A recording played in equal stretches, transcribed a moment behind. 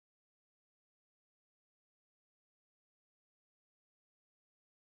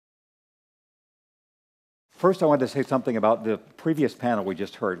First, I wanted to say something about the previous panel we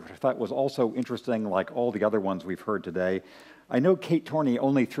just heard, which I thought was also interesting, like all the other ones we've heard today. I know Kate Torney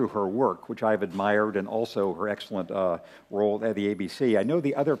only through her work, which I've admired, and also her excellent role at the ABC. I know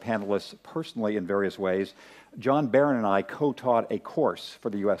the other panelists personally in various ways. John Barron and I co-taught a course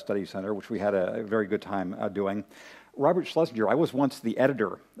for the U.S. Studies Center, which we had a very good time doing. Robert Schlesinger, I was once the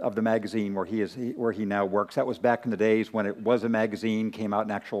editor of the magazine where he now works. That was back in the days when it was a magazine, came out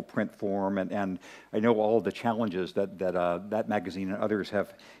in actual print form, and I know all of the challenges that magazine and others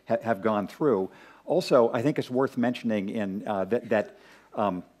have gone through. Also, I think it's worth mentioning that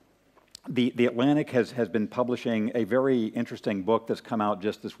the Atlantic has been publishing a very interesting book that's come out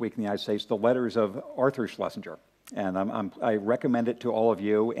just this week in the United States, The Letters of Arthur Schlesinger, and I recommend it to all of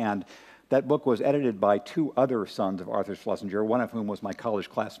you. And that book was edited by two other sons of Arthur Schlesinger, one of whom was my college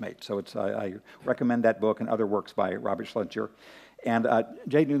classmate. So I recommend that book and other works by Robert Schlesinger. And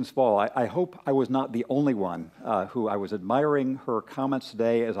Jay Newton-Spall, I hope I was not the only one who I was admiring her comments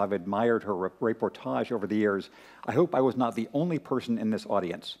today as I've admired her reportage over the years. I hope I was not the only person in this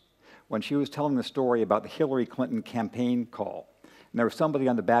audience when she was telling the story about the Hillary Clinton campaign call. And there was somebody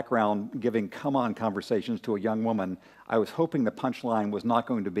on the background giving come-on conversations to a young woman. I was hoping the punchline was not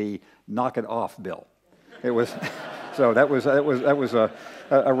going to be, knock it off, Bill. It was, so that was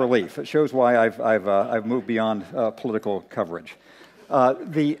a relief. It shows why I've moved beyond political coverage.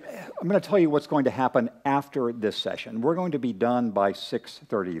 I'm going to tell you what's going to happen after this session. We're going to be done by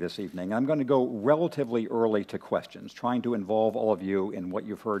 6:30 this evening. I'm going to go relatively early to questions, trying to involve all of you in what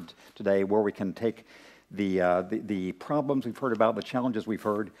you've heard today, where we can take the problems we've heard about, the challenges we've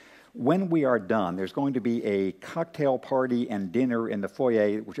heard. When we are done, there's going to be a cocktail party and dinner in the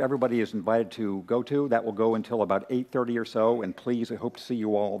foyer, which everybody is invited to go to. That will go until about 8:30 or so, and please, I hope to see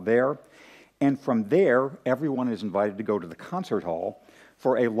you all there. And from there, everyone is invited to go to the concert hall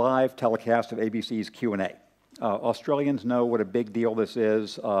for a live telecast of ABC's Q&A. Australians know what a big deal this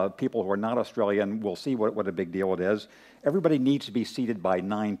is. People who are not Australian will see what a big deal it is. Everybody needs to be seated by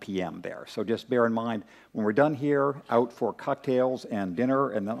 9 p.m. there. So just bear in mind, when we're done here, out for cocktails and dinner,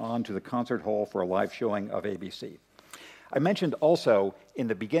 and then on to the concert hall for a live showing of ABC. I mentioned also in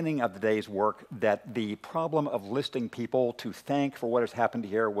the beginning of the day's work that the problem of listing people to thank for what has happened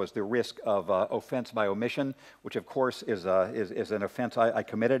here was the risk of offense by omission, which of course is an offense I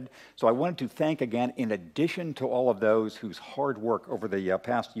committed. So I wanted to thank again, in addition to all of those whose hard work over the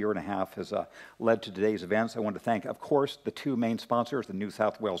past year and a half has led to today's events, I want to thank, of course, the two main sponsors, the New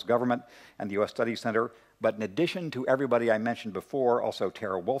South Wales Government and the U.S. Studies Center. But in addition to everybody I mentioned before, also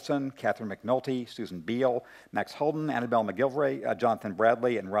Tara Wilson, Catherine McNulty, Susan Beal, Max Holden, Annabelle McGilvray, Jonathan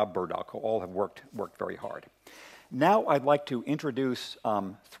Bradley, and Rob Burdock, who all have worked very hard. Now I'd like to introduce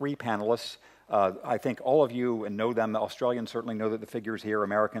three panelists. I think all of you know them. Australians certainly know the figures here.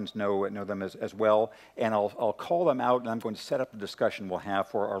 Americans know them as well. And I'll call them out, and I'm going to set up the discussion we'll have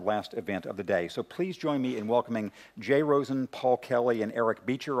for our last event of the day. So please join me in welcoming Jay Rosen, Paul Kelly, and Eric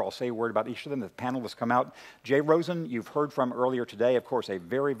Beecher. I'll say a word about each of them. The panelists come out. Jay Rosen, you've heard from earlier today, of course, a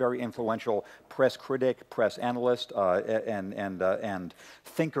very, very influential press critic, press analyst, and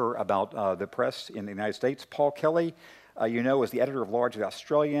thinker about the press in the United States. Paul Kelly, you know, as the editor of Large The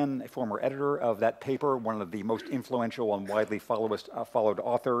Australian, a former editor of that paper, one of the most influential and widely followed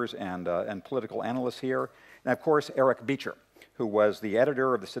authors and political analysts here. And of course, Eric Beecher, who was the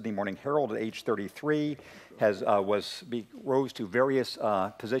editor of the Sydney Morning Herald at age 33, rose to various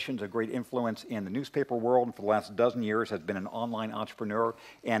positions of great influence in the newspaper world, and for the last dozen years has been an online entrepreneur,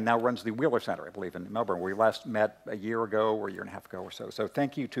 and now runs the Wheeler Center, I believe, in Melbourne, where we last met a year ago or a year and a half ago or so. So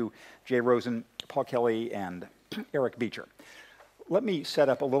thank you to Jay Rosen, Paul Kelly, and Eric Beecher. Let me set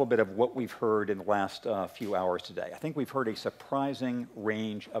up a little bit of what we've heard in the last few hours today. I think we've heard a surprising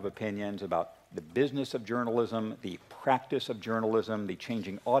range of opinions about the business of journalism, the practice of journalism, the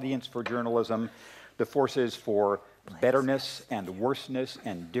changing audience for journalism, the forces for betterness and worseness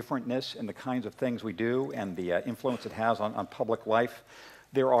and differentness in the kinds of things we do, and the influence it has on public life.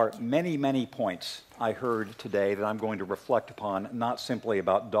 There are many, many points I heard today that I'm going to reflect upon, not simply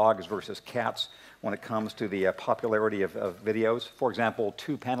about dogs versus cats when it comes to the popularity of videos. For example,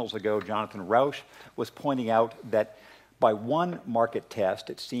 2 panels ago, Jonathan Rauch was pointing out that by one market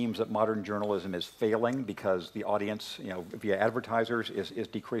test, it seems that modern journalism is failing because the audience, via advertisers, is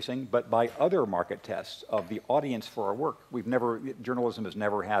decreasing. But by other market tests of the audience for our work, journalism has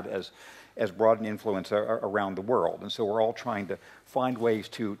never had as broad an influence around the world. And so we're all trying to find ways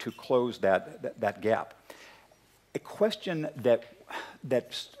to close that gap. A question that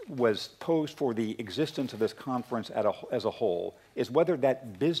was posed for the existence of this conference as a whole is whether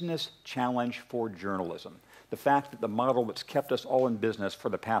that business challenge for journalism, the fact that the model that's kept us all in business for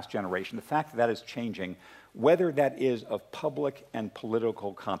the past generation, the fact that that is changing, whether that is of public and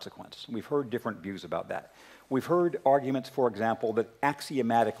political consequence. We've heard different views about that. We've heard arguments, for example, that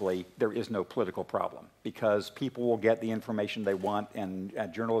axiomatically there is no political problem because people will get the information they want and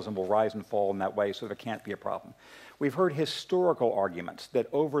journalism will rise and fall in that way, so there can't be a problem. We've heard historical arguments that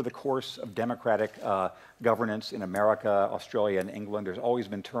over the course of democratic governance in America, Australia, and England, there's always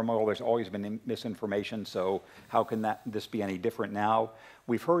been turmoil, there's always been misinformation, so how can this be any different now?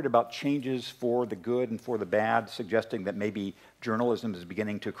 We've heard about changes for the good and for the bad, suggesting that maybe journalism is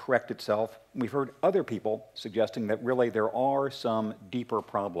beginning to correct itself. We've heard other people suggesting that really there are some deeper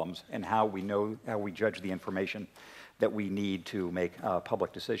problems in how we judge the information that we need to make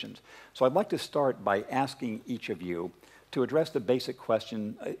public decisions. So I'd like to start by asking each of you to address the basic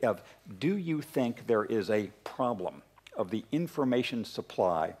question of, do you think there is a problem of the information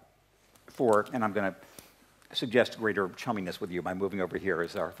supply for, and I'm going to suggest greater chumminess with you by moving over here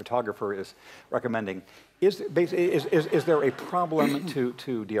as our photographer is recommending, is there a problem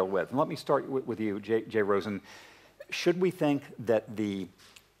to deal with? And let me start with you, Jay Rosen. Should we think that the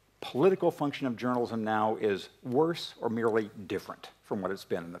political function of journalism now is worse or merely different from what it's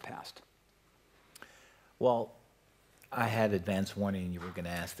been in the past? Well, I had advance warning you were going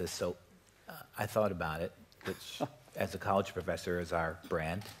to ask this, so I thought about it, which as a college professor is our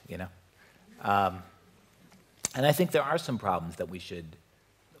brand, you know. And I think there are some problems that we should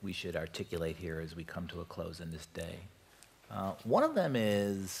articulate here as we come to a close in this day. One of them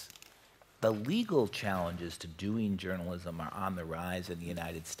is the legal challenges to doing journalism are on the rise in the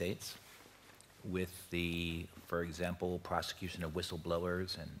United States with the, for example, prosecution of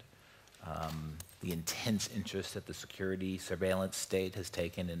whistleblowers and the intense interest that the security surveillance state has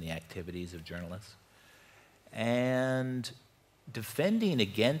taken in the activities of journalists. And defending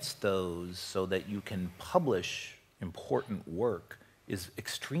against those so that you can publish important work is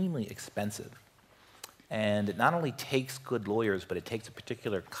extremely expensive. And it not only takes good lawyers, but it takes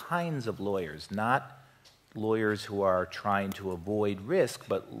particular kinds of lawyers, not lawyers who are trying to avoid risk,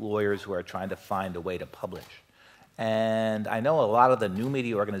 but lawyers who are trying to find a way to publish. And I know a lot of the new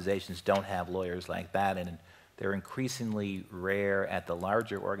media organizations don't have lawyers like that, and they're increasingly rare at the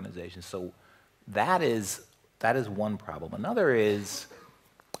larger organizations. So that is one problem. Another is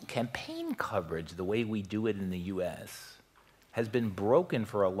campaign coverage, the way we do it in the US, has been broken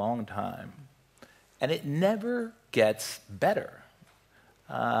for a long time. And it never gets better.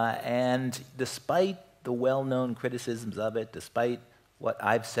 And despite the well-known criticisms of it, despite what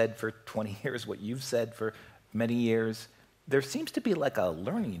I've said for 20 years, what you've said for many years, there seems to be like a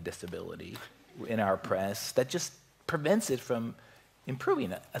learning disability in our press that just prevents it from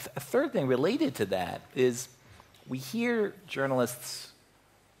improving. A third thing related to that is we hear journalists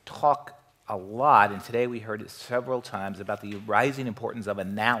talk a lot, and today we heard it several times, about the rising importance of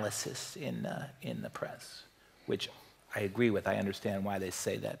analysis in the press, which I agree with. I understand why they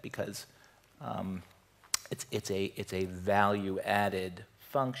say that, because it's a value-added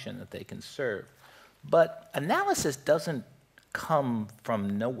function that they can serve. But analysis doesn't come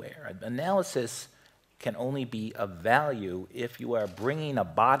from nowhere. Analysis can only be of value if you are bringing a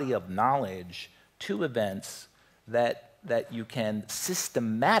body of knowledge to events that you can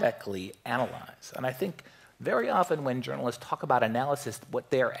systematically analyze. And I think very often when journalists talk about analysis, what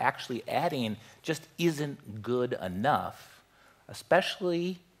they're actually adding just isn't good enough,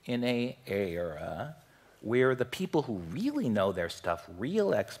 especially in an era where the people who really know their stuff,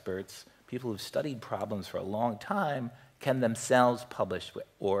 real experts, people who've studied problems for a long time, can themselves publish,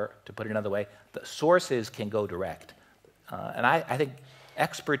 or to put it another way, the sources can go direct. And I think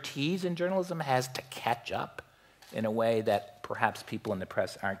expertise in journalism has to catch up in a way that perhaps people in the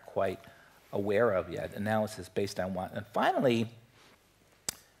press aren't quite aware of yet, analysis based on what. And finally,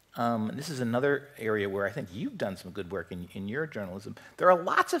 this is another area where I think you've done some good work in your journalism. There are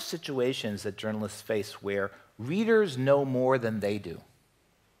lots of situations that journalists face where readers know more than they do.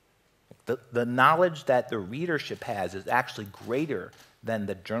 The knowledge that the readership has is actually greater than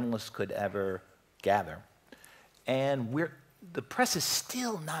the journalists could ever gather. And the press is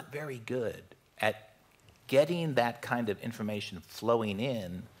still not very good at getting that kind of information flowing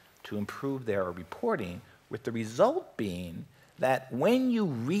in to improve their reporting, with the result being that when you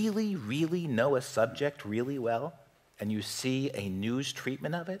really, really know a subject really well and you see a news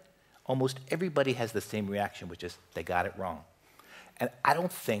treatment of it, almost everybody has the same reaction, which is they got it wrong. And I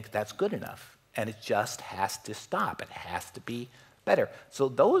don't think that's good enough. And it just has to stop. It has to be better. So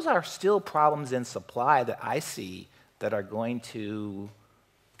those are still problems in supply that I see that are going to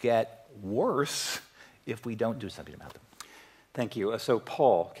get worse if we don't do something about them. Thank you. So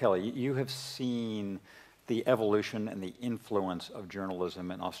Paul Kelly, you have seen the evolution and the influence of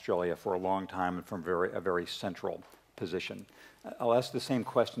journalism in Australia for a long time and from a very central position. I'll ask the same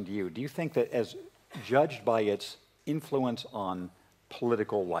question to you. Do you think that as judged by its influence on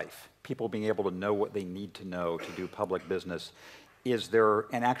political life, people being able to know what they need to know to do public business, is there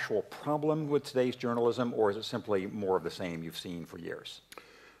an actual problem with today's journalism, or is it simply more of the same you've seen for years?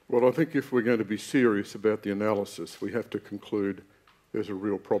 Well, I think if we're going to be serious about the analysis, we have to conclude there's a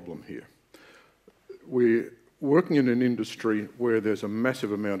real problem here. We're working in an industry where there's a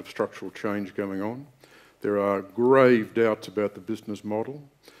massive amount of structural change going on. There are grave doubts about the business model.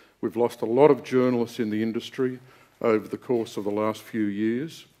 We've lost a lot of journalists in the industry over the course of the last few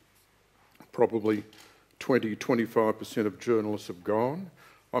years. Probably 20–25% of journalists have gone.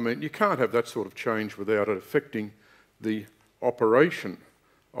 I mean, you can't have that sort of change without it affecting the operation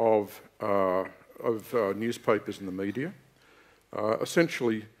of newspapers and the media.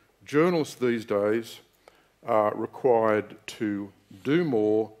 Essentially, journalists these days are required to do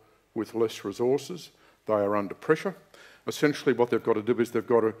more with less resources. They are under pressure. Essentially, what they've got to do is they've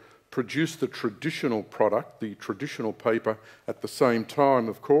got to produce the traditional product, the traditional paper, at the same time,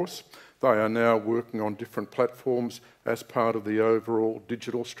 of course. They are now working on different platforms as part of the overall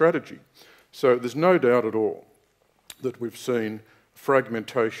digital strategy. So there's no doubt at all that we've seen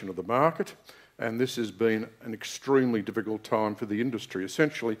fragmentation of the market, and this has been an extremely difficult time for the industry.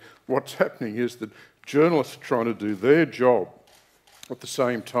 Essentially, what's happening is that journalists are trying to do their job at the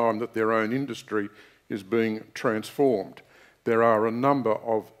same time that their own industry is being transformed. There are a number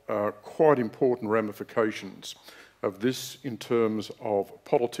of quite important ramifications of this in terms of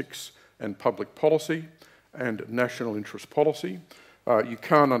politics and public policy and national interest policy. You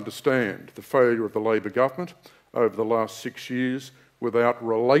can't understand the failure of the Labor government over the last 6 years without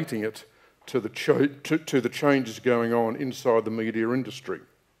relating it to the changes going on inside the media industry.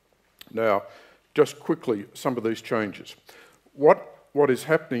 Now, just quickly, some of these changes. What is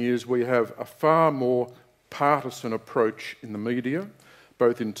happening is we have a far more partisan approach in the media,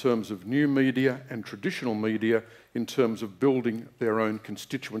 both in terms of new media and traditional media, in terms of building their own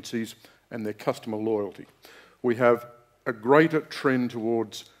constituencies and their customer loyalty. We have a greater trend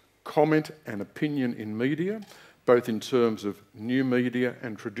towards comment and opinion in media, both in terms of new media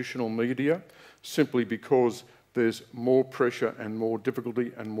and traditional media, simply because there's more pressure and more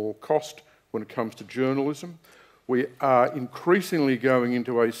difficulty and more cost when it comes to journalism. We are increasingly going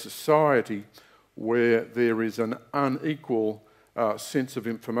into a society where there is an unequal sense of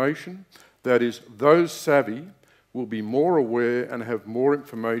information. That is, those savvy will be more aware and have more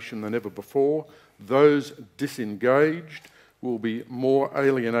information than ever before. Those disengaged will be more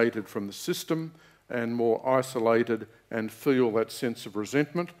alienated from the system and more isolated and feel that sense of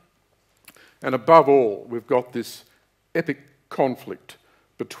resentment. And above all, we've got this epic conflict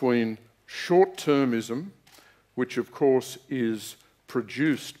between short-termism, which of course is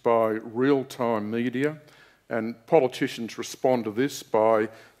produced by real-time media, and politicians respond to this by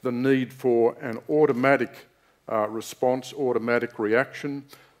the need for an automatic response, automatic reaction.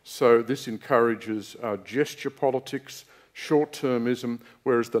 So this encourages gesture politics, short-termism,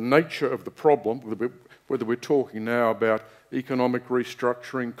 whereas the nature of the problem, whether we're talking now about economic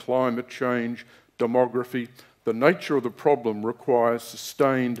restructuring, climate change, demography, the nature of the problem requires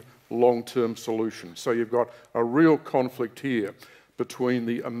sustained long-term solutions. So you've got a real conflict here between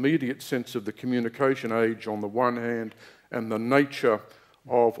the immediate sense of the communication age on the one hand and the nature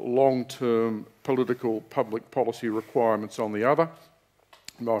of long-term political public policy requirements on the other.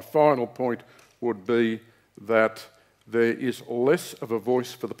 My final point would be that there is less of a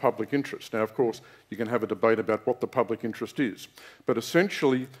voice for the public interest. Now, of course, you can have a debate about what the public interest is, but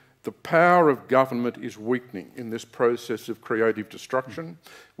essentially the power of government is weakening in this process of creative destruction.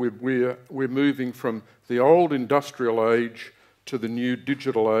 We're moving from the old industrial age to the new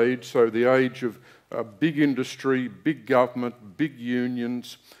digital age, so the age of big industry, big government, big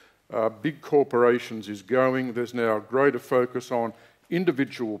unions, big corporations is going. There's now a greater focus on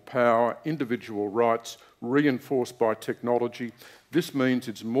individual power, individual rights, reinforced by technology. This means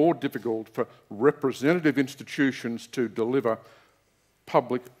it's more difficult for representative institutions to deliver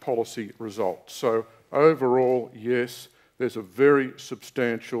public policy results. So overall, yes, there's a very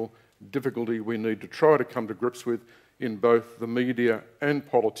substantial difficulty we need to try to come to grips with in both the media and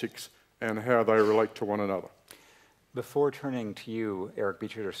politics and how they relate to one another. Before turning to you, Eric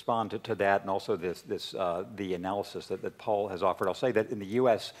Beecher, to respond to that and also the analysis that Paul has offered, I'll say that in the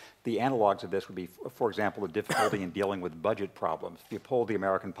U.S., the analogs of this would be, for example, the difficulty in dealing with budget problems. If you poll the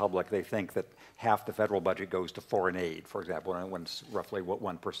American public, they think that half the federal budget goes to foreign aid, for example, when it's roughly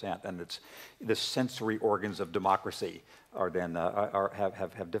 1%, and it's the sensory organs of democracy are then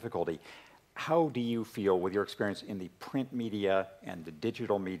have difficulty. how do you feel, with your experience in the print media and the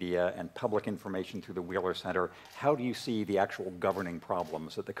digital media and public information through the Wheeler Center, how do you see the actual governing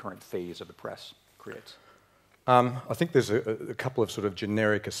problems that the current phase of the press creates? I think there's a couple of sort of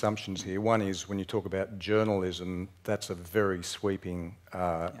generic assumptions here. One is when you talk about journalism, that's a very sweeping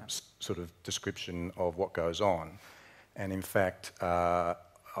sort of description of what goes on. And in fact, I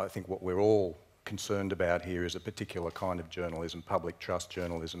think what we're all concerned about here is a particular kind of journalism, public trust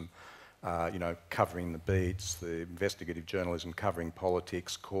journalism, covering the beats, the investigative journalism covering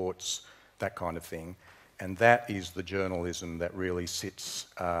politics, courts, that kind of thing. And that is the journalism that really sits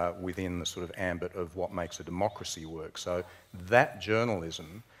within the sort of ambit of what makes a democracy work. So that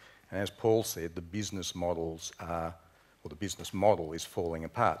journalism, and as Paul said, the business models the business model is falling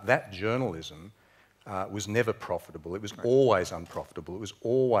apart. That journalism was never profitable. It was always unprofitable. It was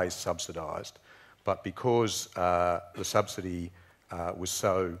always subsidised. But because the subsidy was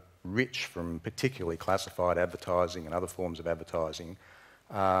so rich from particularly classified advertising and other forms of advertising,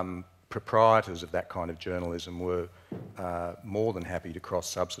 proprietors of that kind of journalism were more than happy to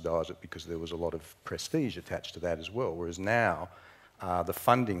cross-subsidise it because there was a lot of prestige attached to that as well. Whereas now, the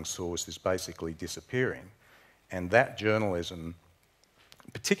funding source is basically disappearing. And that journalism,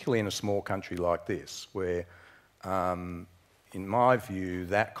 particularly in a small country like this, where, in my view,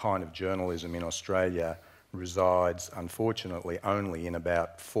 that kind of journalism in Australia resides, unfortunately, only in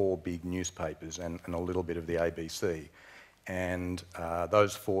about 4 big newspapers and a little bit of the ABC. And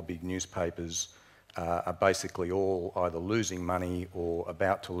those 4 big newspapers are basically all either losing money or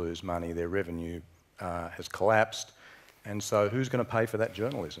about to lose money. Their revenue has collapsed. And so who's going to pay for that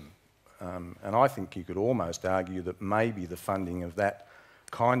journalism? And I think you could almost argue that maybe the funding of that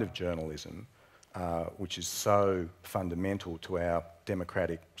kind of journalism, which is so fundamental to our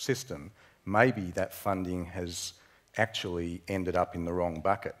democratic system, maybe that funding has actually ended up in the wrong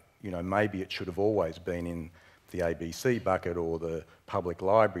bucket. Maybe it should have always been in the ABC bucket or the public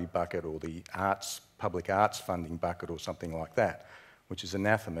library bucket or the public arts funding bucket or something like that, which is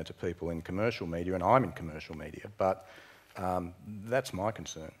anathema to people in commercial media, and I'm in commercial media, but that's my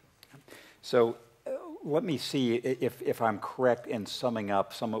concern. So let me see if I'm correct in summing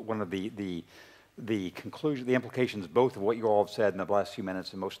up one of the conclusion, the implications both of what you all have said in the last few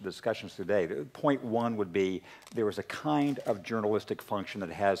minutes and most of the discussions today. Point one would be there is a kind of journalistic function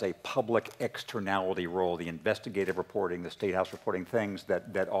that has a public externality role, the investigative reporting, the State House reporting, things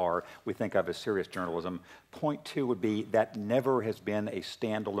that are, we think of as serious journalism. Point two would be that never has been a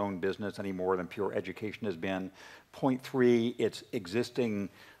standalone business any more than pure education has been. Point three, its existing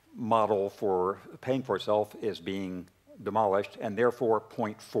model for paying for itself is being demolished, and therefore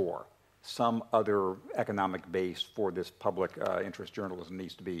point four, some other economic base for this public interest journalism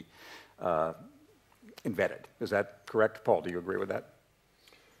needs to be embedded. Is that correct? Paul, do you agree with that?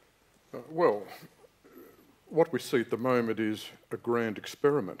 Well, what we see at the moment is a grand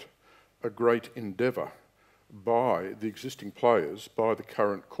experiment, a great endeavour by the existing players, by the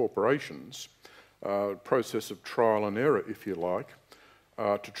current corporations, process of trial and error, if you like,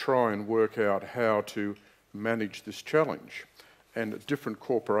 to try and work out how to manage this challenge. And different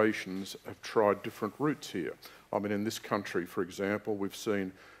corporations have tried different routes here. I mean, in this country, for example, we've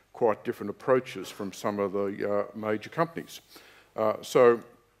seen quite different approaches from some of the major companies.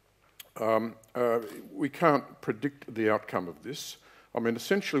 We can't predict the outcome of this. I mean,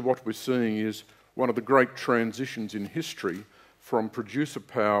 essentially what we're seeing is one of the great transitions in history from producer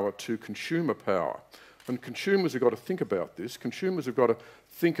power to consumer power. And consumers have got to think about this. Consumers have got to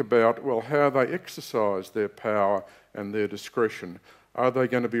think about, well, how they exercise their power and their discretion. Are they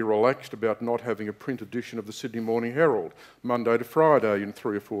going to be relaxed about not having a print edition of the Sydney Morning Herald Monday to Friday in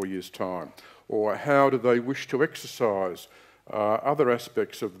 3 or 4 years' time? Or how do they wish to exercise other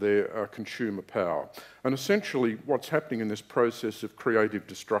aspects of their consumer power? And essentially what's happening in this process of creative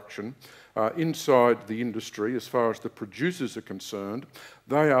destruction inside the industry, as far as the producers are concerned,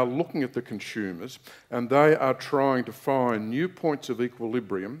 they are looking at the consumers and they are trying to find new points of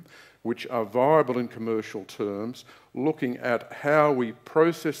equilibrium which are viable in commercial terms, looking at how we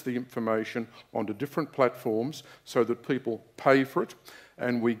process the information onto different platforms so that people pay for it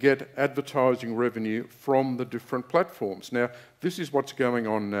and we get advertising revenue from the different platforms. Now, this is what's going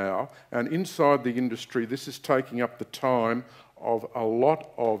on now, and inside the industry, this is taking up the time of a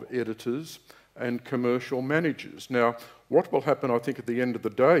lot of editors and commercial managers. Now, what will happen, I think, at the end of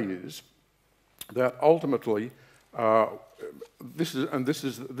the day is that ultimately, this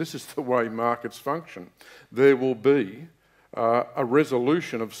is the way markets function. There will be a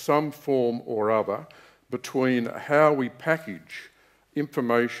resolution of some form or other between how we package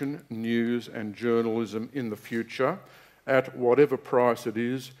information, news and journalism in the future at whatever price it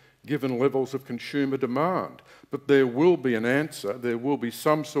is given levels of consumer demand. But there will be an answer, there will be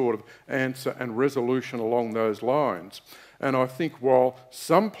some sort of answer and resolution along those lines. And I think while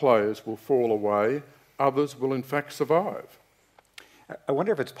some players will fall away, others will in fact survive. I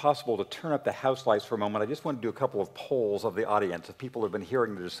wonder if it's possible to turn up the house lights for a moment. I just want to do a couple of polls of the audience, of people who have been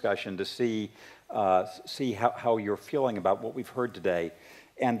hearing the discussion, to see how you're feeling about what we've heard today.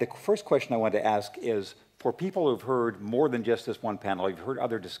 And the first question I want to ask is, for people who've heard more than just this one panel, you've heard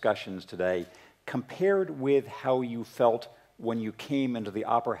other discussions today, compared with how you felt when you came into the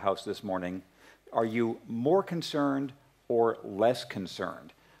Opera House this morning, are you more concerned or less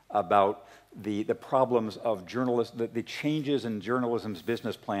concerned about the problems of journalism, the changes in journalism's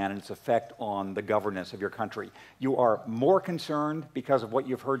business plan and its effect on the governance of your country? You are more concerned because of what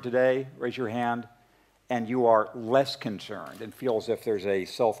you've heard today, raise your hand, and you are less concerned and feel as if there's a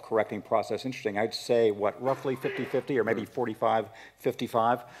self-correcting process. Interesting, I'd say, what, roughly 50-50 or maybe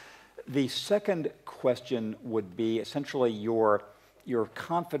 45-55? The second question would be essentially your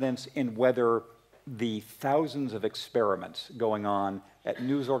confidence in whether the thousands of experiments going on at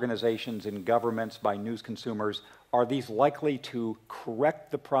news organizations and governments by news consumers, are these likely to correct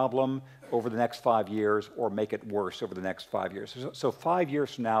the problem over the next 5 years or make it worse over the next 5 years? So 5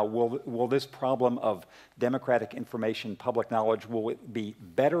 years from now, will this problem of democratic information, public knowledge, will it be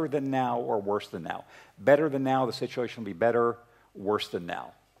better than now or worse than now? Better than now, the situation will be better. Worse than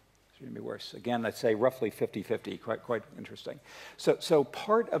now, it's going to be worse. Again, I'd say roughly 50-50, quite interesting. So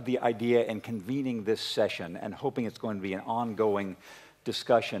part of the idea in convening this session and hoping it's going to be an ongoing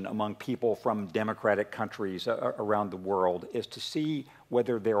discussion among people from democratic countries around the world is to see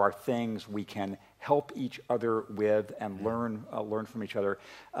whether there are things we can help each other with and learn from each other.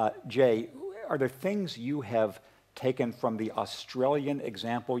 Jay, are there things you have taken from the Australian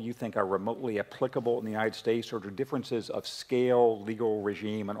example you think are remotely applicable in the United States, or do differences of scale, legal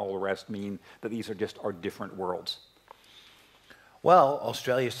regime, and all the rest mean that these are different worlds? Well,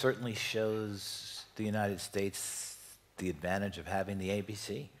 Australia certainly shows the United States the advantage of having the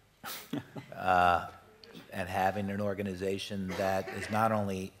ABC and having an organization that is not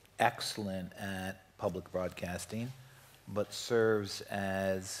only excellent at public broadcasting, but serves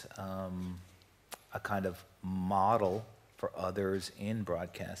as a kind of model for others in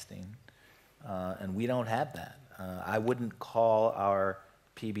broadcasting. And we don't have that. I wouldn't call our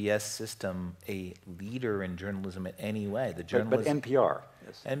PBS system a leader in journalism in any way. The journalism, but NPR.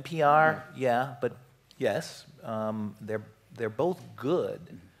 Yes. NPR, yeah, but yes, they're both good,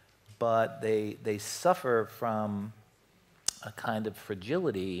 but they suffer from a kind of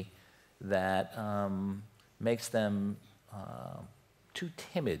fragility that makes them too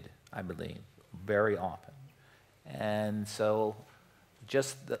timid, I believe, very often. And so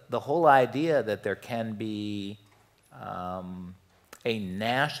just the whole idea that there can be a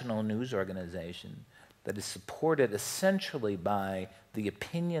national news organization that is supported essentially by the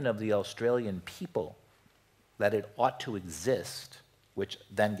opinion of the Australian people that it ought to exist, which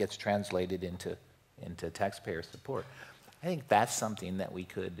then gets translated into taxpayer support. I think that's something that we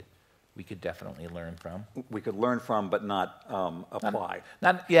could definitely learn from. We could learn from, but not apply.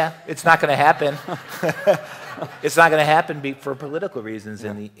 It's not going to happen. It's not going to happen for political reasons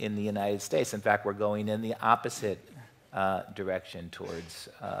in the United States. In fact, we're going in the opposite direction towards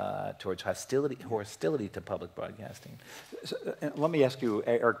hostility to public broadcasting. So, let me ask you,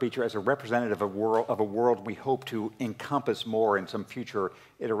 Eric Beecher, as a representative of a world we hope to encompass more in some future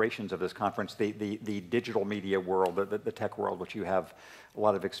iterations of this conference, the digital media world, the tech world, which you have a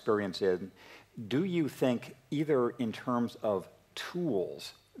lot of experience in. Do you think, either in terms of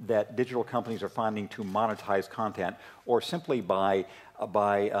tools that digital companies are finding to monetize content, or simply by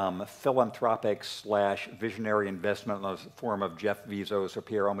philanthropic / visionary investment in the form of Jeff Bezos or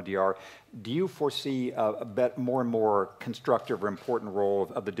Pierre Omidyar, do you foresee a more and more constructive or important role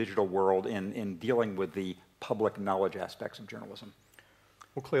of the digital world in dealing with the public knowledge aspects of journalism?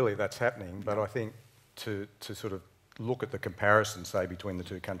 Well, clearly that's happening, but I think to sort of look at the comparison, say, between the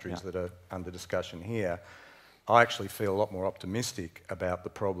two countries that are under discussion here, I actually feel a lot more optimistic about the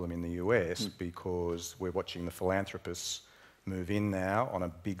problem in the US because we're watching the philanthropists move in now on a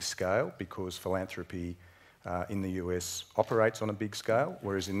big scale, because philanthropy in the US operates on a big scale,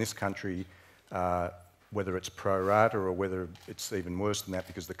 whereas in this country, whether it's pro rata or whether it's even worse than that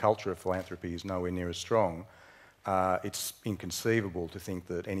because the culture of philanthropy is nowhere near as strong, it's inconceivable to think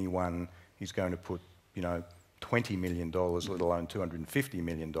that anyone is going to put, $20 million, let alone $250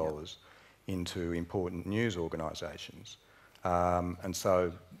 million into important news organisations. And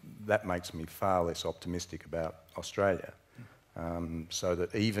so that makes me far less optimistic about Australia. So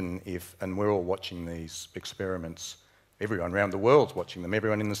that even if, and we're all watching these experiments everyone around the world's watching them.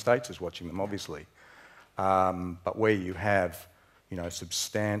 Everyone in the States is watching them, obviously. But where you have,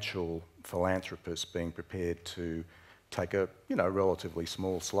 substantial philanthropists being prepared to take a, relatively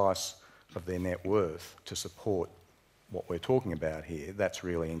small slice of their net worth to support what we're talking about here, that's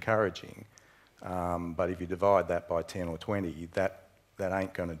really encouraging. But if you divide that by 10 or 20, that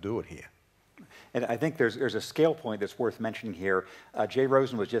ain't going to do it here. And I think there's a scale point that's worth mentioning here. Jay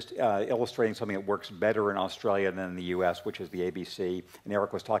Rosen was just illustrating something that works better in Australia than in the U.S., which is the ABC. And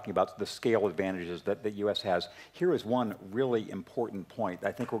Eric was talking about the scale advantages that the U.S. has. Here is one really important point.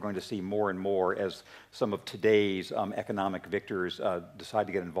 I think we're going to see more and more as some of today's economic victors decide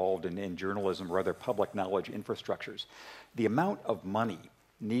to get involved in journalism or other public knowledge infrastructures. The amount of money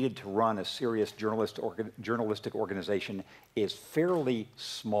needed to run a serious journalistic organization is fairly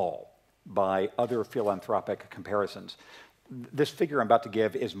small by other philanthropic comparisons. This figure I'm about to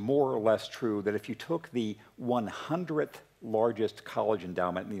give is more or less true that if you took the 100th largest college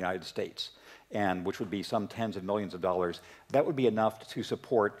endowment in the United States, and which would be some tens of millions of dollars, that would be enough to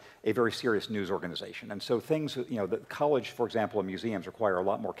support a very serious news organization. And so things, the college, for example, and museums require a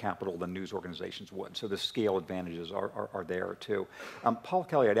lot more capital than news organizations would. So the scale advantages are there too. Paul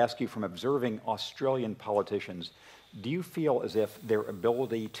Kelly, I'd ask you, from observing Australian politicians, do you feel as if their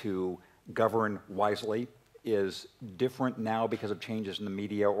ability to govern wisely is different now because of changes in the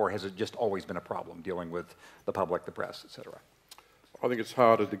media, or has it just always been a problem dealing with the public, the press, et cetera? I think it's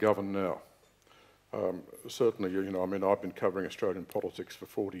harder to govern now. Certainly, I've been covering Australian politics for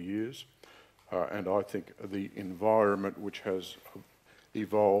 40 years, and I think the environment, which has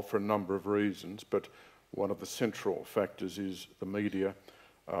evolved for a number of reasons, but one of the central factors is the media.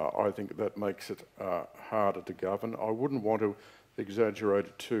 I think that makes it harder to govern. I wouldn't want to exaggerate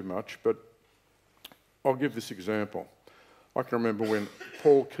it too much, but I'll give this example. I can remember when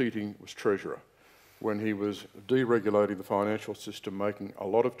Paul Keating was Treasurer, when he was deregulating the financial system, making a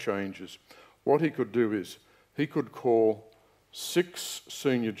lot of changes. What he could do is he could call 6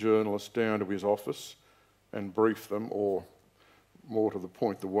 senior journalists down to his office and brief them, or more to the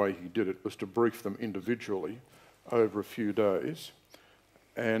point, the way he did it was to brief them individually over a few days.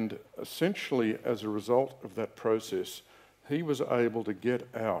 And essentially, as a result of that process, he was able to get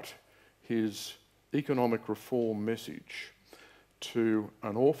out his economic reform message to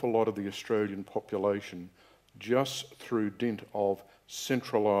an awful lot of the Australian population just through dint of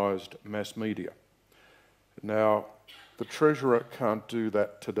centralised mass media. Now, the Treasurer can't do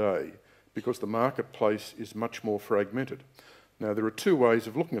that today because the marketplace is much more fragmented. Now, there are 2 ways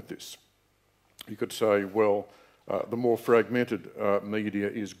of looking at this. You could say, well, the more fragmented media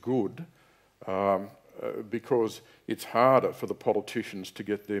is good, because it's harder for the politicians to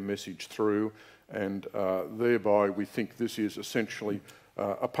get their message through, and thereby we think this is essentially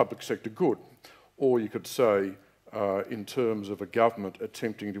a public sector good. Or you could say, in terms of a government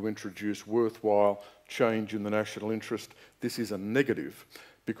attempting to introduce worthwhile change in the national interest, this is a negative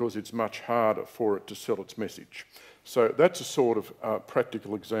because it's much harder for it to sell its message. So that's a sort of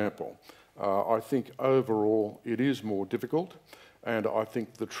practical example. I think overall it is more difficult. And I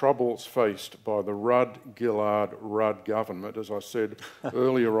think the troubles faced by the Rudd-Gillard-Rudd government, as I said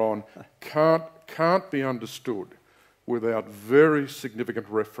earlier on, can't be understood without very significant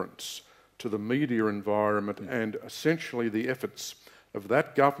reference to the media environment and essentially the efforts of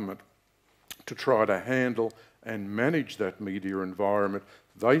that government to try to handle and manage that media environment.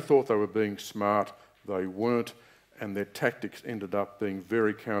 They thought they were being smart, they weren't, and their tactics ended up being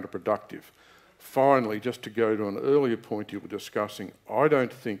very counterproductive. Finally, just to go to an earlier point you were discussing, I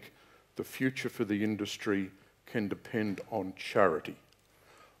don't think the future for the industry can depend on charity.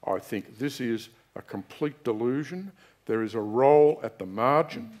 I think this is a complete delusion. There is a role at the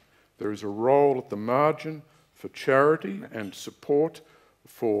margin. There is a role at the margin for charity and support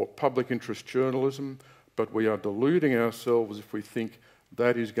for public interest journalism, but we are deluding ourselves if we think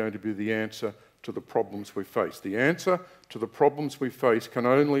that is going to be the answer to the problems we face. The answer to the problems we face can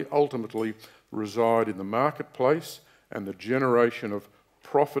only ultimately reside in the marketplace and the generation of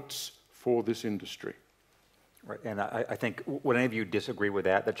profits for this industry. Right, and I think, would any of you disagree with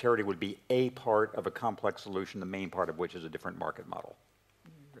that? That charity would be a part of a complex solution, the main part of which is a different market model.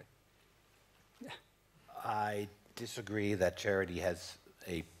 Yeah. I disagree that charity has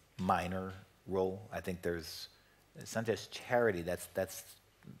a minor role. I think it's not just charity,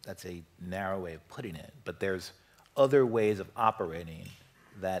 that's a narrow way of putting it, but there's other ways of operating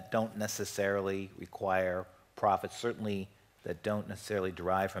that don't necessarily require profits, certainly that don't necessarily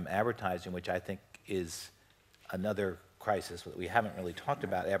derive from advertising, which I think is another crisis that we haven't really talked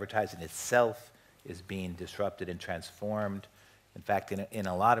about. Advertising itself is being disrupted and transformed. In fact, in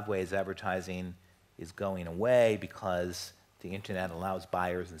a lot of ways, advertising is going away because the internet allows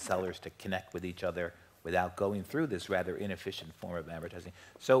buyers and sellers to connect with each other without going through this rather inefficient form of advertising.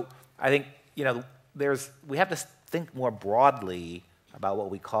 So I think, you know, we have to think more broadly about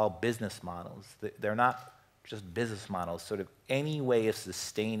what we call business models. They're not just business models. Sort of any way of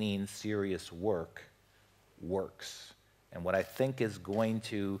sustaining serious work works. And what I think is going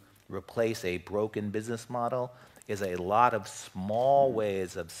to replace a broken business model is a lot of small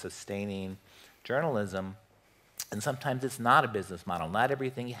ways of sustaining journalism. And sometimes it's not a business model. Not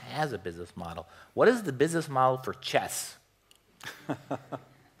everything has a business model. What is the business model for chess?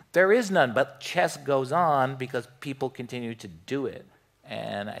 There is none, but chess goes on because people continue to do it.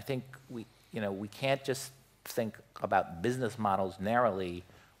 And I think we can't just think about business models narrowly.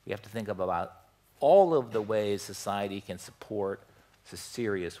 We have to think about all of the ways society can support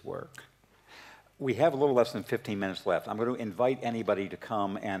serious work. We have a little less than 15 minutes left. I'm going to invite anybody to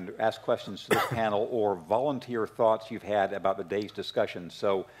come and ask questions to this panel or volunteer thoughts you've had about the day's discussion.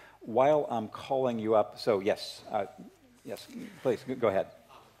 So while I'm calling you up, so yes, yes, please, go ahead.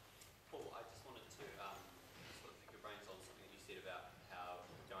 Paul, I just wanted to sort of pick your brains on something you said about how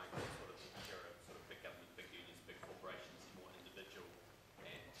we're going from sort of the era of sort of big government, big unions, big corporations, to more individual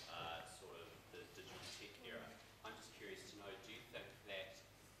and sort of the digital tech era. I'm just curious to know, do you think that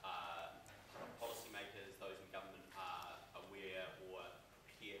policymakers, those in government, are aware or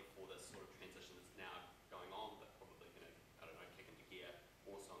prepared for this sort of transition that's now going on, but probably going to, I don't know, kick into gear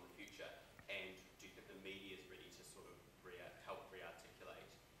also in the future? And do you think the media is ready to sort of help re-articulate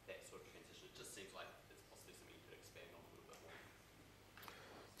that sort of transition? It just seems like it's possibly something you could expand on a little bit more.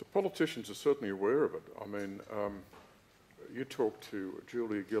 The politicians are certainly aware of it. I mean, you talk to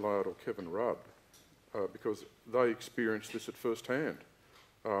Julia Gillard or Kevin Rudd because they experienced this at first hand.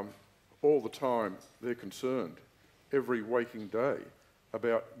 All the time they're concerned, every waking day,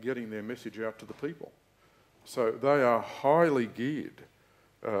 about getting their message out to the people. So they are highly geared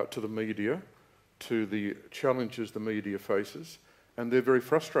to the media, to the challenges the media faces, and they're very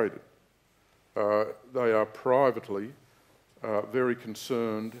frustrated. They are privately very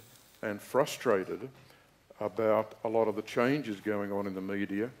concerned and frustrated about a lot of the changes going on in the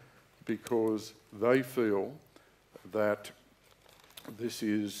media because they feel that this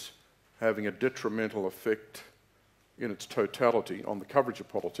is having a detrimental effect in its totality on the coverage of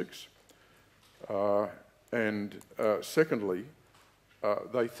politics. Secondly,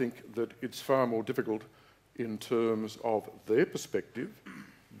 they think that it's far more difficult in terms of their perspective,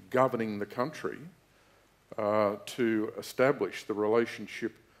 governing the country, to establish the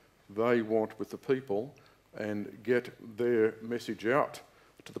relationship they want with the people and get their message out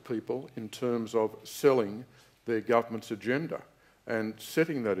to the people in terms of selling their government's agenda and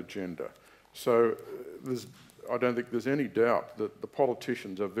setting that agenda. So I don't think there's any doubt that the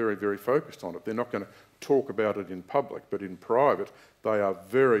politicians are very, very focused on it. They're not going to talk about it in public, but in private, they are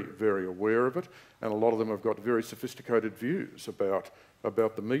very, very aware of it, and a lot of them have got very sophisticated views about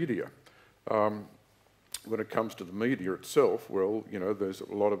the media. When it comes to the media itself, well, you know, there's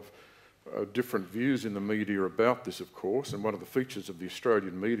a lot of different views in the media about this, of course, and one of the features of the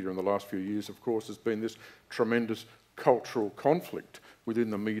Australian media in the last few years, of course, has been this tremendous cultural conflict within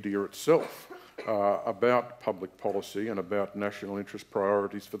the media itself about public policy and about national interest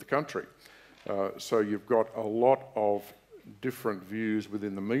priorities for the country. So you've got a lot of different views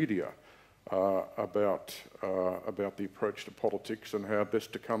within the media about the approach to politics and how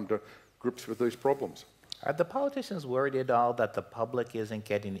best to come to grips with these problems. Are the politicians worried at all that the public isn't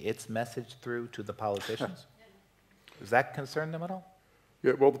getting its message through to the politicians? Does that concern them at all?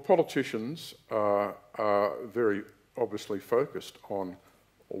 Yeah, well, the politicians are very obviously focused on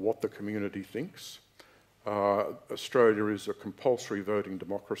what the community thinks. Australia is a compulsory voting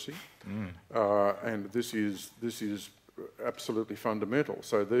democracy, and this is absolutely fundamental.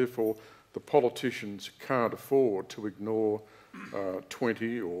 So therefore, the politicians can't afford to ignore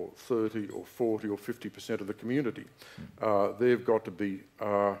 20 or 30 or 40 or 50% of the community. They've got to be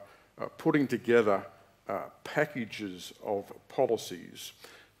putting together packages of policies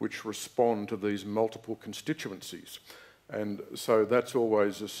which respond to these multiple constituencies. And so that's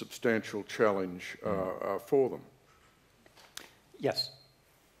always a substantial challenge for them. Yes.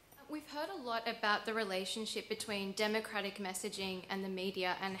 We've heard a lot about the relationship between democratic messaging and the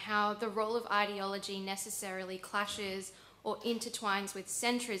media and how the role of ideology necessarily clashes or intertwines with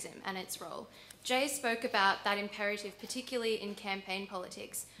centrism and its role. Jay spoke about that imperative, particularly in campaign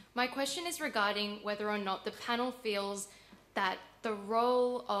politics. My question is regarding whether or not the panel feels that the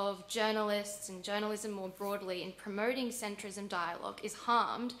role of journalists and journalism more broadly in promoting centrism dialogue is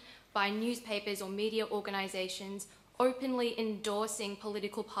harmed by newspapers or media organisations openly endorsing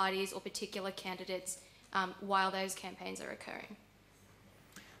political parties or particular candidates while those campaigns are occurring?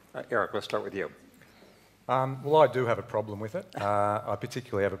 Eric, let's start with you. Well, I do have a problem with it. I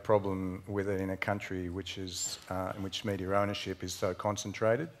particularly have a problem with it in a country which is, in which media ownership is so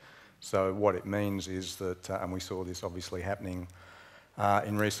concentrated. So what it means is that, and we saw this obviously happening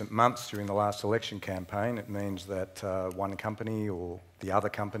in recent months during the last election campaign, it means that one company or the other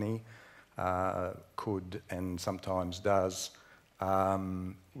company could, and sometimes does,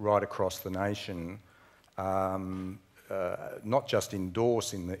 right across the nation, not just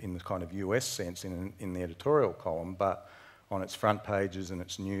endorse in the kind of US sense in the editorial column, but on its front pages and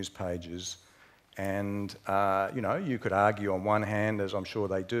its news pages. And, you know, you could argue on one hand, as I'm sure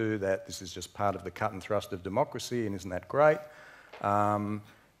they do, that this is just part of the cut and thrust of democracy and isn't that great? And,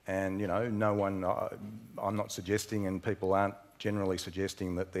 you know, no one, I'm not suggesting, and people aren't generally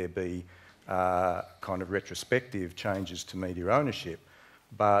suggesting, that there be kind of retrospective changes to media ownership.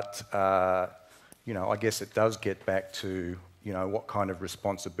 But, you know, I guess it does get back to, you know, what kind of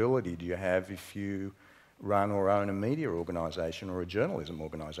responsibility do you have if you run or own a media organisation or a journalism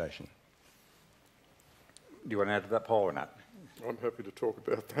organisation? Do you want to add to that, Paul, or not? I'm happy to talk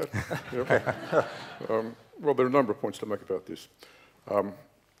about that. Well, there are a number of points to make about this.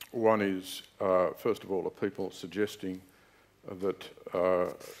 One is, first of all, are people suggesting that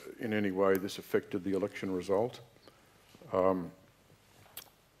in any way this affected the election result?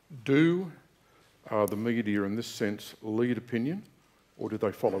 Do the media in this sense lead opinion, or do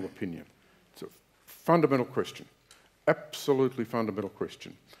they follow opinion? It's a fundamental question, absolutely fundamental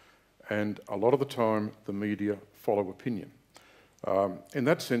question. And a lot of the time the media follow opinion. In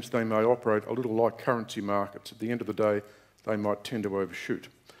that sense, they may operate a little like currency markets. At the end of the day, they might tend to overshoot.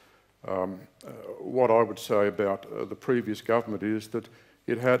 What I would say about the previous government is that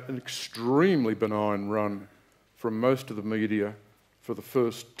it had an extremely benign run from most of the media for the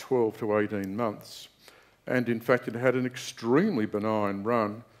first 12 to 18 months. And in fact, it had an extremely benign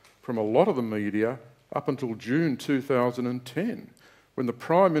run from a lot of the media up until June 2010, when the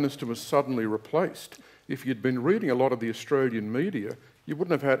Prime Minister was suddenly replaced. If you'd been reading a lot of the Australian media, you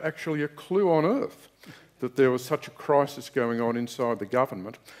wouldn't have had actually a clue on earth that there was such a crisis going on inside the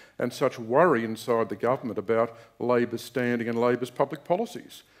government and such worry inside the government about Labor's standing and Labor's public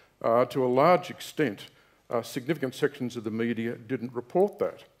policies. To a large extent, significant sections of the media didn't report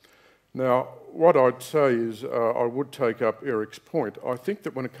that. Now, what I'd say is, I would take up Eric's point. I think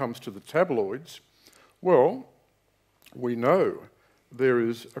that when it comes to the tabloids, well, we know there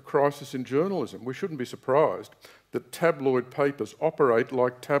is a crisis in journalism. We shouldn't be surprised that tabloid papers operate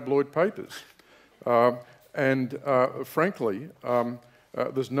like tabloid papers. Frankly,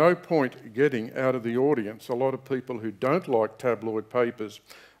 there's no point getting out of the audience a lot of people who don't like tabloid papers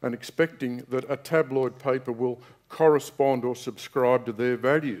and expecting that a tabloid paper will correspond or subscribe to their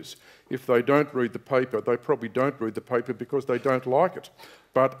values. If they don't read the paper, they probably don't read the paper because they don't like it.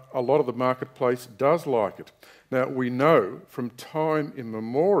 But a lot of the marketplace does like it. Now, we know from time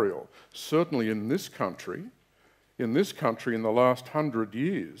immemorial, certainly in this country in the last 100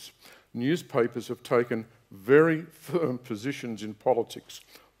 years, newspapers have taken very firm positions in politics,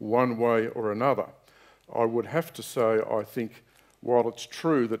 one way or another. I would have to say, I think, while it's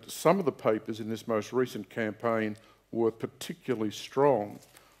true that some of the papers in this most recent campaign were particularly strong,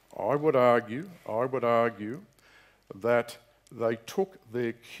 I would argue that they took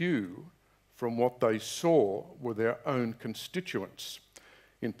their cue from what they saw with their own constituents,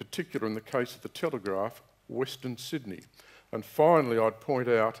 in particular in the case of the Telegraph, Western Sydney. And finally, I'd point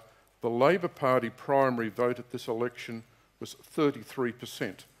out the Labor Party primary vote at this election was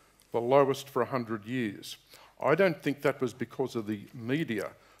 33%, the lowest for 100 years. I don't think that was because of the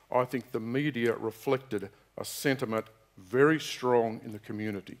media. I think the media reflected a sentiment very strong in the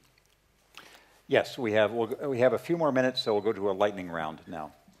community. Yes, we have a few more minutes, so we'll go to a lightning round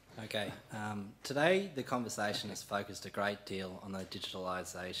now. Okay. Today, the conversation has focused a great deal on the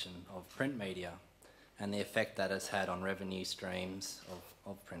digitalisation of print media and the effect that has had on revenue streams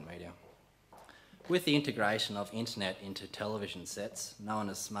of print media. With the integration of internet into television sets, known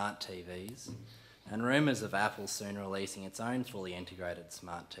as smart TVs, and rumours of Apple soon releasing its own fully integrated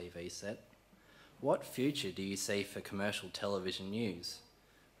smart TV set, what future do you see for commercial television news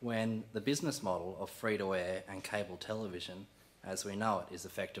when the business model of free-to-air and cable television, as we know it, is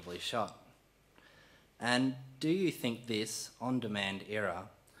effectively shot? And do you think this on-demand era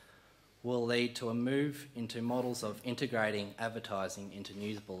will lead to a move into models of integrating advertising into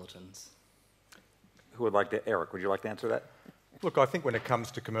news bulletins? Who would like to? Eric, would you like to answer that? Look, I think when it comes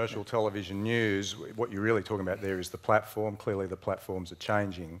to commercial television news, what you're really talking about there is the platform. Clearly the platforms are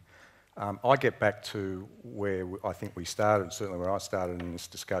changing. I get back to where I think we started, certainly where I started in this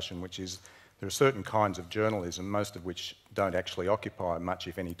discussion, which is there are certain kinds of journalism, most of which don't actually occupy much,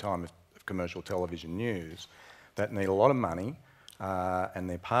 if any, time of commercial television news, that need a lot of money, and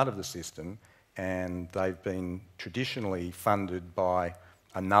they're part of the system, and they've been traditionally funded by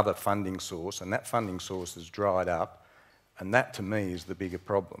another funding source, and that funding source has dried up, and that to me is the bigger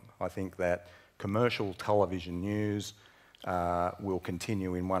problem. I think that commercial television news will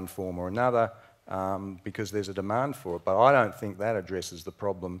continue in one form or another because there's a demand for it, but I don't think that addresses the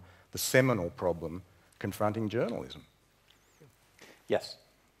problem, the seminal problem confronting journalism. Yes.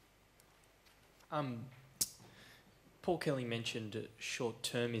 Paul Kelly mentioned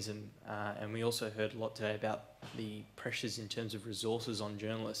short-termism, and we also heard a lot today about the pressures in terms of resources on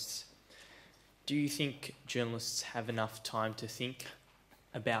journalists. Do you think journalists have enough time to think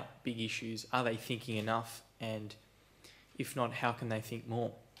about big issues? Are they thinking enough? And if not, how can they think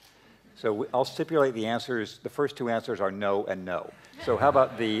more? So I'll stipulate the answers. The first two answers are no and no. So how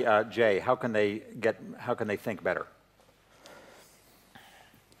about the Jay? How can they think better?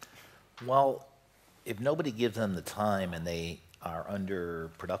 Well, if nobody gives them the time and they are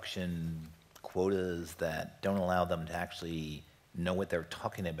under production quotas that don't allow them to actually know what they're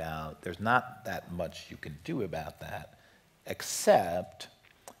talking about, there's not that much you can do about that, except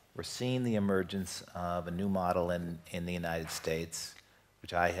we're seeing the emergence of a new model in the United States,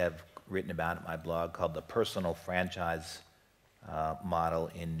 which I have written about in my blog, called the personal franchise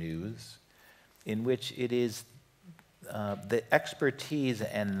model in news, in which it is the expertise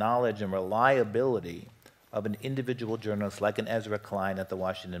and knowledge and reliability of an individual journalist like an Ezra Klein at the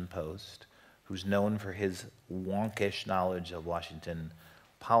Washington Post, who's known for his wonkish knowledge of Washington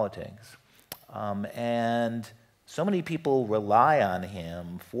politics. And so many people rely on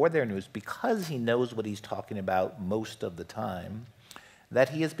him for their news because he knows what he's talking about most of the time, that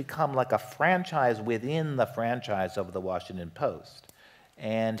he has become like a franchise within the franchise of the Washington Post.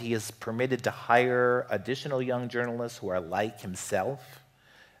 And he is permitted to hire additional young journalists who are like himself,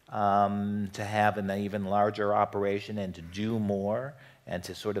 to have an even larger operation and to do more and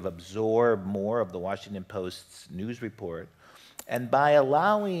to sort of absorb more of the Washington Post's news report. And by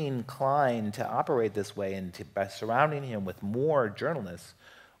allowing Klein to operate this way and by surrounding him with more journalists,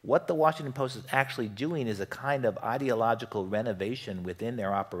 what the Washington Post is actually doing is a kind of ideological renovation within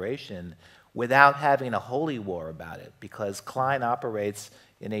their operation without having a holy war about it, because Klein operates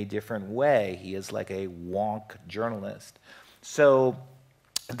in a different way. He is like a wonk journalist. So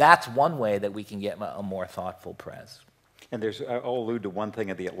that's one way that we can get a more thoughtful press. And I'll allude to one thing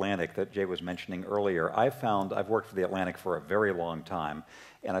at The Atlantic that Jay was mentioning earlier. I've worked for The Atlantic for a very long time,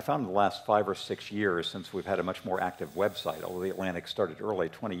 and I found in the last 5 or 6 years, since we've had a much more active website, although The Atlantic started early,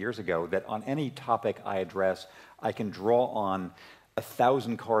 20 years ago, that on any topic I address, I can draw on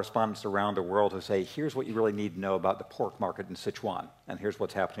 1,000 correspondents around the world who say, here's what you really need to know about the pork market in Sichuan, and here's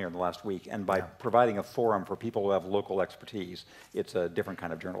what's happened here in the last week. And by providing a forum for people who have local expertise, it's a different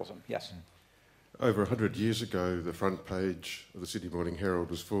kind of journalism. Yes? Over 100 years ago, the front page of the Sydney Morning Herald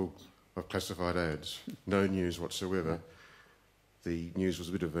was full of classified ads, no news whatsoever. The news was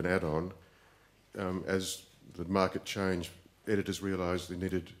a bit of an add-on. As the market changed, editors realised they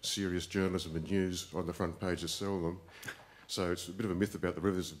needed serious journalism and news on the front page to sell them. So it's a bit of a myth about the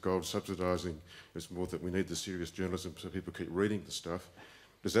rivers of gold subsidising. It's more that we need the serious journalism so people keep reading the stuff.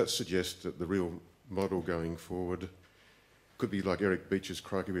 Does that suggest that the real model going forward could be like Eric Beecher's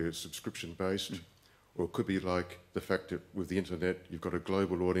Crikey, where it's subscription-based, or it could be like the fact that with the internet you've got a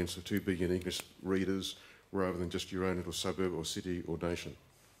global audience of 2 billion English readers rather than just your own little suburb or city or nation?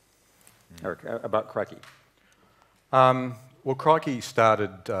 Eric, about Crikey. Well, Crikey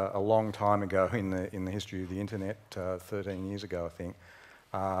started a long time ago in the history of the internet, 13 years ago, I think,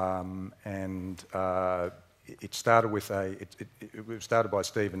 and it started with it was started by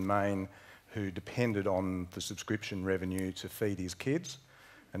Stephen Mayne, who depended on the subscription revenue to feed his kids,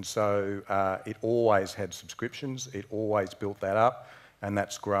 and so it always had subscriptions. It always built that up, and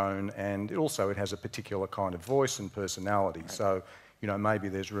that's grown. And it has a particular kind of voice and personality. Right. So, maybe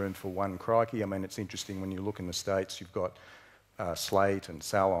there's room for one Crikey. I mean, it's interesting when you look in the States. You've got Slate and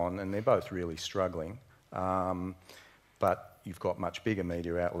Salon, and they're both really struggling. But you've got much bigger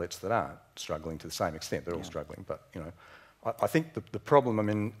media outlets that aren't struggling to the same extent. They're all struggling, but I think the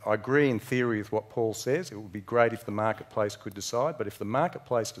problem, I agree in theory with what Paul says. It would be great if the marketplace could decide, but if the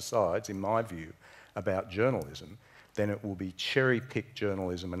marketplace decides, in my view, about journalism, then it will be cherry-picked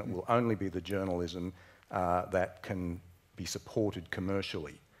journalism, and it will only be the journalism that can be supported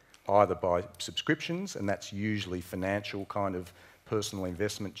commercially, either by subscriptions, and that's usually financial kind of personal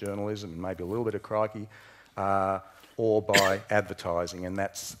investment journalism, and maybe a little bit of Crikey, or by advertising,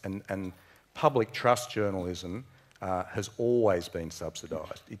 and public trust journalism has always been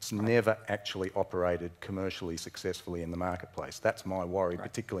subsidised. It's never actually operated commercially successfully in the marketplace. That's my worry,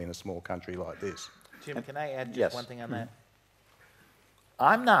 particularly in a small country like this. Jim, can I add just one thing on that?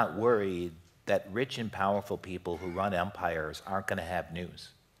 I'm not worried that rich and powerful people who run empires aren't going to have news.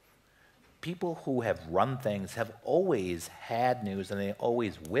 People who have run things have always had news, and they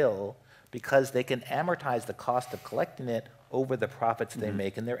always will, because they can amortize the cost of collecting it over the profits they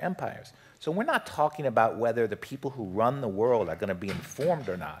make in their empires. So we're not talking about whether the people who run the world are going to be informed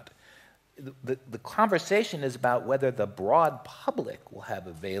or not. The conversation is about whether the broad public will have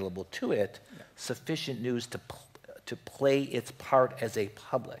available to it sufficient news to play its part as a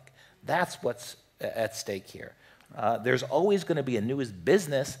public. That's what's at stake here. There's always going to be a news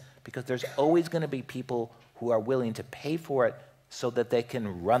business because there's always going to be people who are willing to pay for it so that they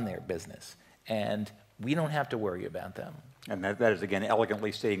can run their business. And we don't have to worry about them. And that is, again,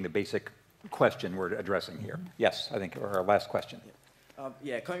 elegantly stating the basic question we're addressing here. Yes, I think our last question.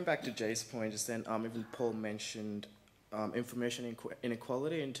 Coming back to Jay's point, just then, even Paul mentioned information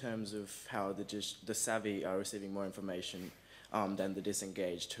inequality in terms of how the savvy are receiving more information than the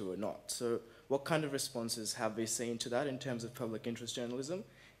disengaged who are not. So what kind of responses have we seen to that in terms of public interest journalism?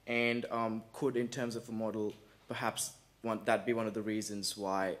 And could, in terms of a model, perhaps that be one of the reasons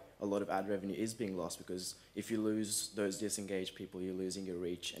why a lot of ad revenue is being lost? Because if you lose those disengaged people, you're losing your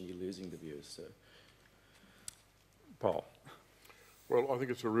reach and you're losing the views. So, Paul. Well, I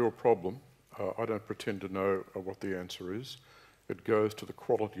think it's a real problem. I don't pretend to know what the answer is. It goes to the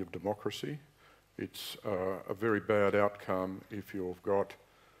quality of democracy. It's a very bad outcome if you've got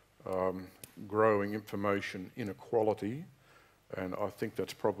growing information inequality, and I think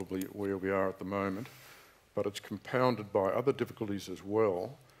that's probably where we are at the moment. But it's compounded by other difficulties as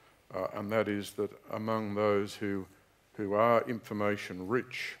well, and that is that among those who are information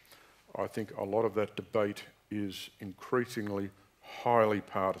rich, I think a lot of that debate is increasingly highly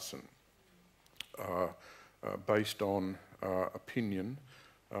partisan, based on opinion,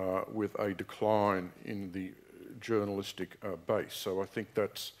 with a decline in the journalistic base. So I think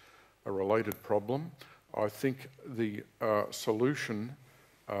that's a related problem. I think the solution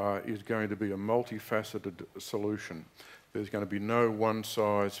is going to be a multifaceted solution. There's going to be no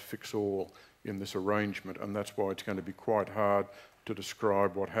one-size-fits-all in this arrangement, and that's why it's going to be quite hard to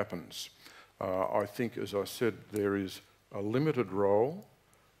describe what happens. I think, as I said, there is a limited role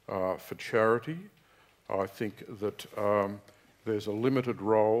for charity. I think that there's a limited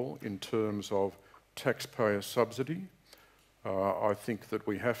role in terms of taxpayer subsidy. I think that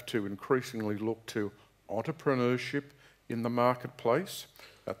we have to increasingly look to entrepreneurship in the marketplace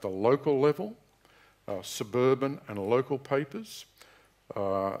at the local level, suburban and local papers.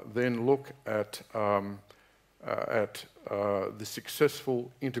 Then look at the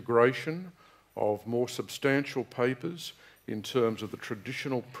successful integration of more substantial papers in terms of the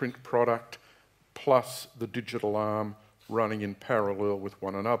traditional print product plus the digital arm running in parallel with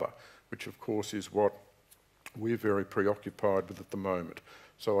one another, which of course is what we're very preoccupied with at the moment.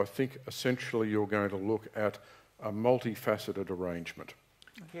 So I think essentially you're going to look at a multifaceted arrangement.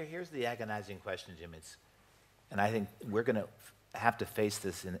 Here's the agonizing question, Jim. And I think we're going to have to face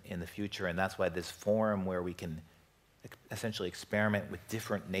this in the future, and that's why this forum where we can essentially experiment with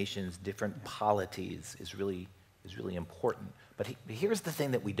different nations, different polities is really important. But here's the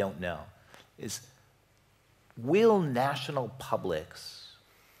thing that we don't know, is will national publics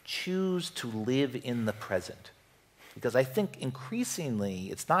choose to live in the present? Because I think increasingly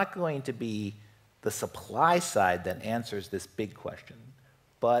it's not going to be the supply side that answers this big question,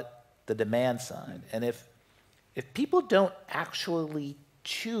 but the demand side. And if people don't actually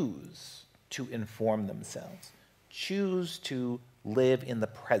choose to inform themselves, choose to live in the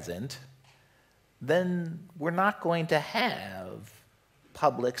present, then we're not going to have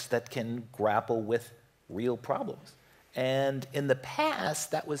publics that can grapple with real problems. And in the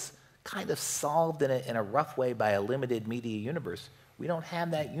past, that was kind of solved in a rough way by a limited media universe. We don't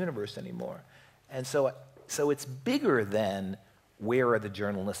have that universe anymore. And so it's bigger than where are the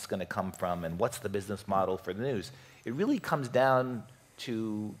journalists going to come from and what's the business model for the news. It really comes down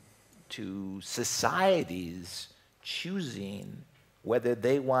to societies choosing whether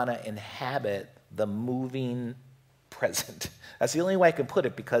they want to inhabit the moving present. That's the only way I can put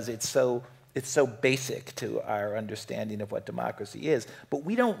it, because it's so basic to our understanding of what democracy is. But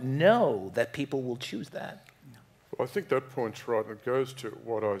we don't know that people will choose that. Well, I think that point's right, and it goes to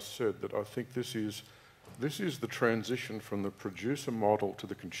what I said, that I think this is the transition from the producer model to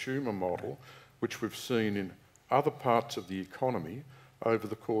the consumer model, which we've seen in other parts of the economy, over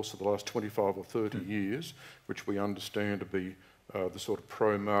the course of the last 25 or 30 years, which we understand to be the sort of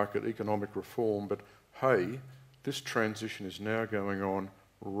pro-market economic reform. But hey, this transition is now going on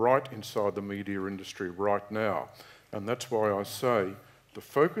right inside the media industry right now. And that's why I say the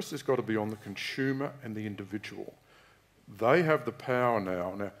focus has got to be on the consumer and the individual. They have the power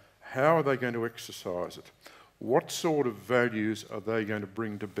now. Now, how are they going to exercise it? What sort of values are they going to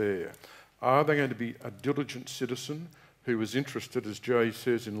bring to bear? Are they going to be a diligent citizen who is interested, as Jay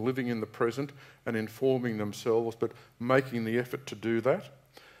says, in living in the present and informing themselves, but making the effort to do that?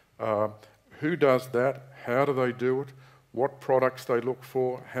 Who does that? How do they do it? What products they look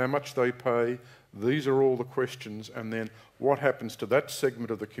for? How much they pay? These are all the questions. And then what happens to that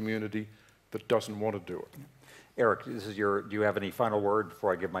segment of the community that doesn't want to do it? Eric, do you have any final word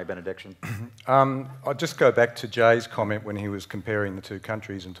before I give my benediction? I'll just go back to Jay's comment when he was comparing the two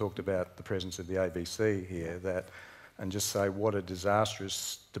countries and talked about the presence of the ABC here, and just say what a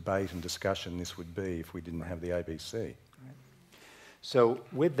disastrous debate and discussion this would be if we didn't have the ABC. So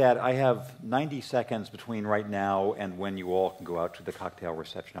with that, I have 90 seconds between right now and when you all can go out to the cocktail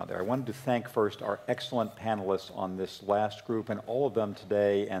reception out there. I wanted to thank first our excellent panelists on this last group, and all of them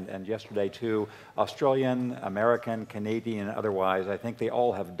today and yesterday too, Australian, American, Canadian, and otherwise. I think they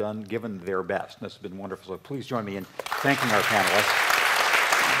all have given their best. This has been wonderful. So please join me in thanking our panelists.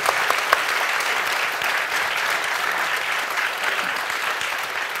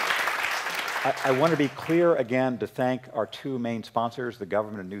 I want to be clear again to thank our two main sponsors, the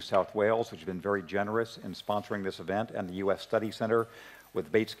Government of New South Wales, which has been very generous in sponsoring this event, and the U.S. Study Center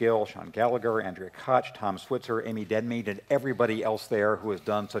with Bates Gill, Sean Gallagher, Andrea Koch, Tom Switzer, Amy Denmead, and everybody else there who has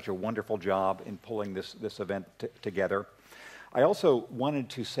done such a wonderful job in pulling this event together. I also wanted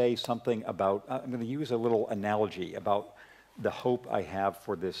to say something about, I'm going to use a little analogy about the hope I have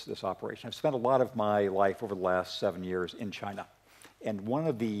for this operation. I've spent a lot of my life over the last 7 years in China. And one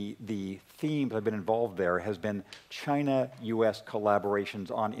of the themes I've been involved there has been China-U.S.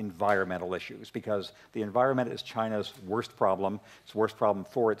 collaborations on environmental issues, because the environment is China's worst problem. It's the worst problem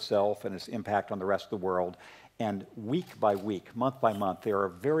for itself and its impact on the rest of the world. And week by week, month by month, there are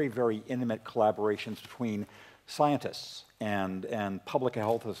very, very intimate collaborations between scientists and public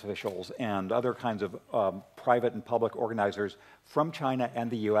health officials and other kinds of private and public organizers from China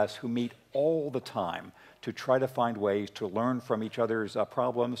and the U.S. who meet all the time to try to find ways to learn from each other's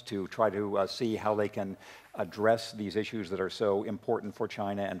problems, to try to see how they can address these issues that are so important for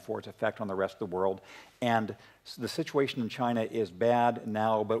China and for its effect on the rest of the world. And the situation in China is bad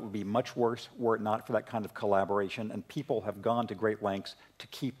now, but it would be much worse were it not for that kind of collaboration. And people have gone to great lengths to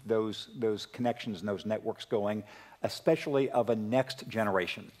keep those connections and those networks going, especially of a next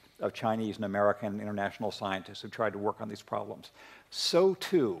generation of Chinese and American international scientists who tried to work on these problems. So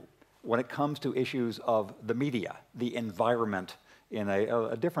too, when it comes to issues of the media, the environment in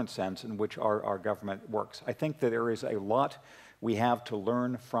a different sense in which our government works. I think that there is a lot we have to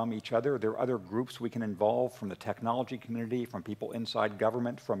learn from each other. There are other groups we can involve from the technology community, from people inside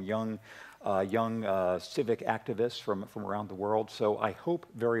government, from young civic activists from around the world. So I hope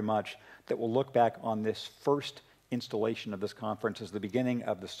very much that we'll look back on this first installation of this conference as the beginning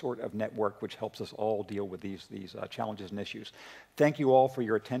of the sort of network which helps us all deal with these challenges and issues. Thank you all for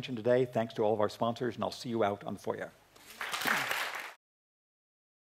your attention today. Thanks to all of our sponsors, and I'll see you out on the foyer.